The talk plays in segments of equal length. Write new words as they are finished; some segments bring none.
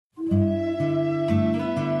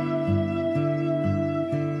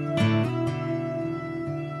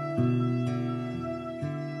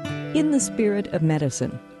In the Spirit of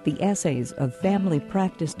Medicine, the essays of family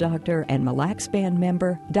practice doctor and Mille Lacs Band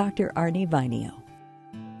member Dr. Arnie Vainio.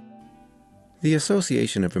 The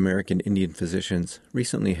Association of American Indian Physicians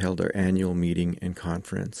recently held our annual meeting and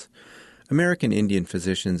conference. American Indian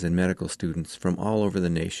physicians and medical students from all over the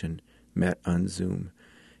nation met on Zoom.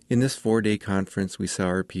 In this 4-day conference, we saw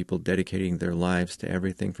our people dedicating their lives to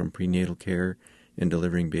everything from prenatal care and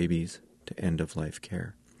delivering babies to end-of-life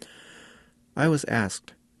care. I was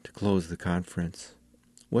asked to close the conference.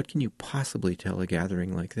 What can you possibly tell a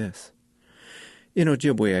gathering like this? In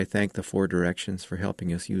Ojibwe, I thank the Four Directions for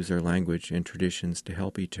helping us use our language and traditions to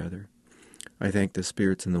help each other. I thank the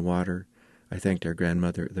spirits in the water. I thanked our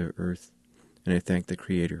grandmother, the earth, and I thank the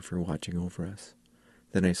Creator for watching over us.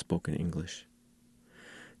 Then I spoke in English.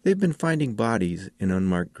 They've been finding bodies in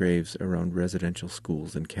unmarked graves around residential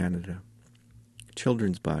schools in Canada.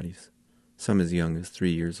 Children's bodies, some as young as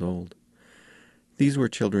 3 years old. These were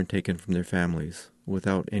children taken from their families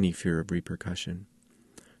without any fear of repercussion.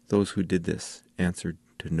 Those who did this answered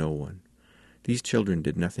to no one. These children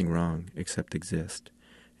did nothing wrong except exist,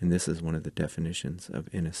 and this is one of the definitions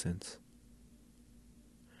of innocence.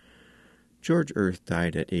 George Earth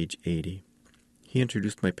died at age 80. He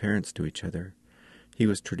introduced my parents to each other. He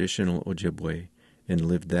was traditional Ojibwe and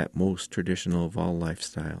lived that most traditional of all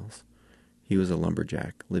lifestyles. He was a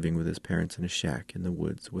lumberjack living with his parents in a shack in the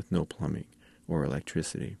woods with no plumbing or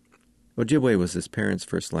electricity. Ojibwe was his parents'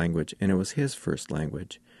 first language, and it was his first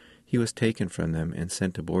language. He was taken from them and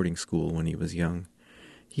sent to boarding school when he was young.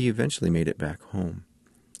 He eventually made it back home.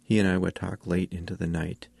 He and I would talk late into the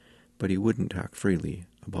night, but he wouldn't talk freely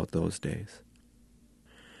about those days.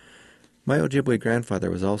 My Ojibwe grandfather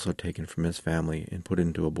was also taken from his family and put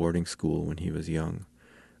into a boarding school when he was young.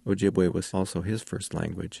 Ojibwe was also his first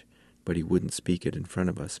language, but he wouldn't speak it in front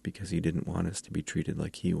of us because he didn't want us to be treated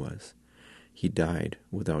like he was. He died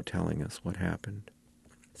without telling us what happened.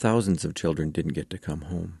 Thousands of children didn't get to come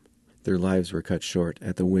home. Their lives were cut short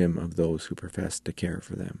at the whim of those who professed to care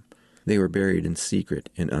for them. They were buried in secret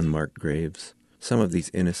in unmarked graves. Some of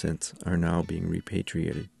these innocents are now being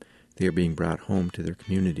repatriated. They are being brought home to their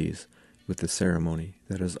communities with the ceremony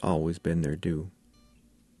that has always been their due.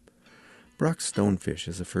 Brock Stonefish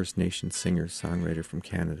is a First Nations singer-songwriter from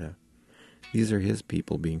Canada. These are his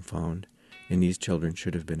people being found, and these children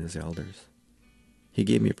should have been his elders. He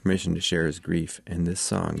gave me permission to share his grief, and this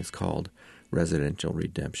song is called Residential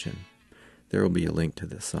Redemption. There will be a link to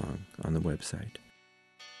this song on the website.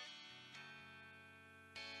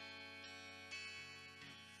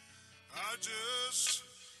 I just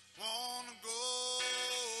want to go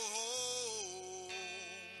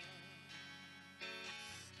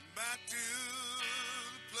back to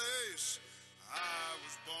the place I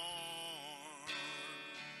was born.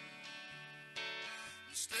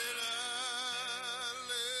 Instead I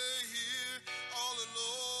lay here all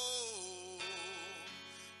alone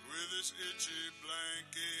with this itchy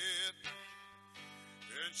blanket,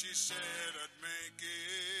 and she said I'd make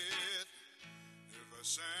it if I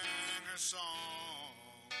sang her song.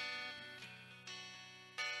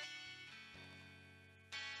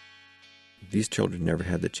 These children never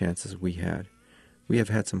had the chances we had. We have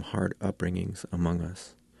had some hard upbringings among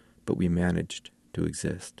us, but we managed to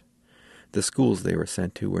exist. The schools they were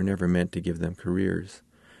sent to were never meant to give them careers.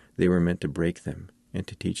 They were meant to break them and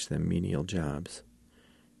to teach them menial jobs.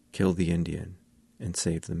 Kill the Indian and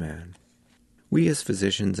save the man. We as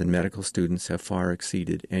physicians and medical students have far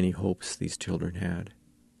exceeded any hopes these children had.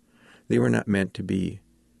 They were not meant to be,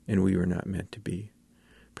 and we were not meant to be.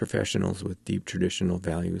 Professionals with deep traditional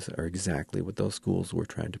values are exactly what those schools were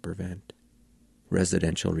trying to prevent.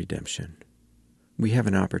 Residential redemption. We have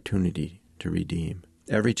an opportunity to redeem.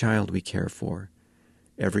 Every child we care for,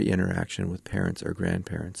 every interaction with parents or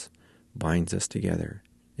grandparents binds us together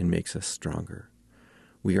and makes us stronger.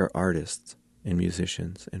 We are artists and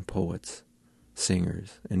musicians and poets,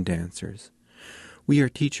 singers and dancers. We are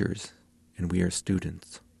teachers and we are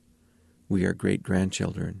students. We are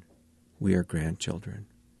great-grandchildren. We are grandchildren.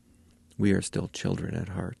 We are still children at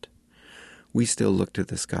heart. We still look to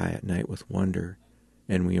the sky at night with wonder,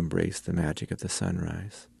 and we embrace the magic of the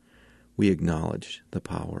sunrise. We acknowledge the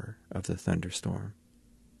power of the thunderstorm.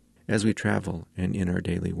 As we travel and in our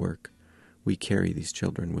daily work, we carry these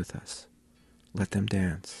children with us. Let them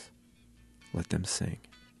dance. Let them sing.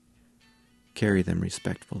 Carry them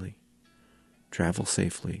respectfully. Travel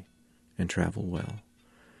safely and travel well.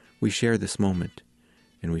 We share this moment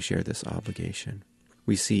and we share this obligation.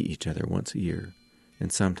 We see each other once a year,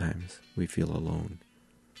 and sometimes we feel alone.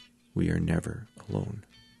 We are never alone.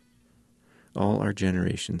 All our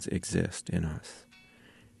generations exist in us,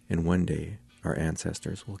 and one day our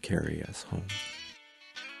ancestors will carry us home.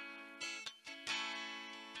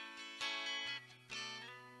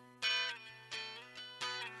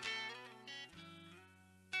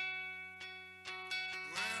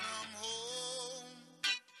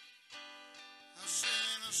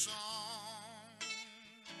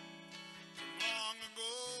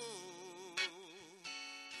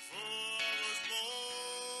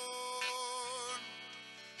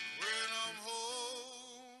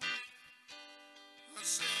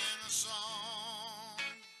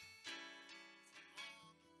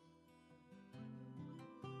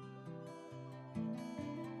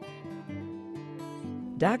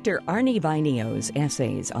 Dr. Arnie Vainio's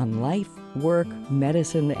essays on life, work,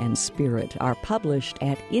 medicine, and spirit are published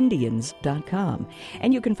at Indians.com,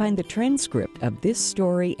 and you can find the transcript of this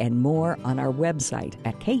story and more on our website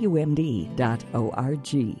at kumd.org.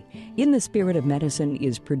 In the Spirit of Medicine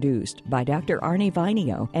is produced by Dr. Arnie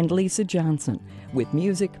Vainio and Lisa Johnson, with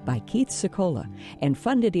music by Keith Sicola, and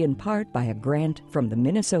funded in part by a grant from the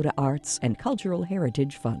Minnesota Arts and Cultural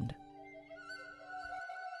Heritage Fund.